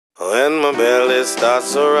When my belly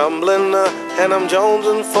starts a-rumbling and I'm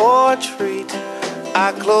jonesing for a treat,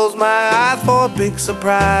 I close my eyes for a big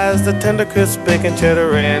surprise, the tender crisp bacon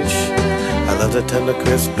cheddar ranch. I love the tender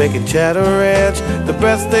crisp bacon cheddar ranch. The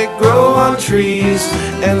breasts they grow on trees,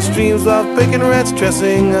 and streams of bacon ranch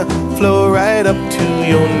dressing flow right up to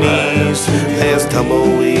your knees. There's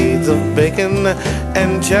tumbleweeds of bacon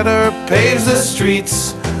and cheddar paves the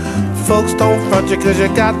streets. Folks, don't front you cause you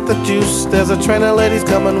got the juice. There's a train of ladies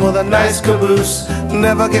coming with a nice caboose.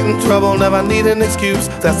 Never get in trouble, never need an excuse.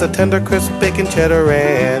 That's the tender crisp bacon cheddar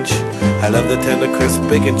ranch. I love the tender crisp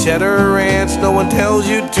bacon cheddar ranch. No one tells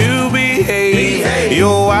you to behave.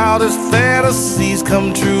 Your wildest fantasies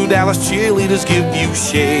come true. Dallas cheerleaders give you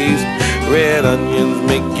shaves. Red onions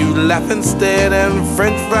make you laugh instead, and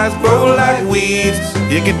french fries grow like weeds.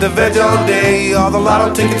 You get the veg all day, all the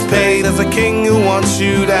lotto tickets paid. There's a king who wants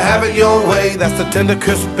you to have it your way. That's the tender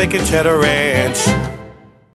crisp bacon cheddar ranch.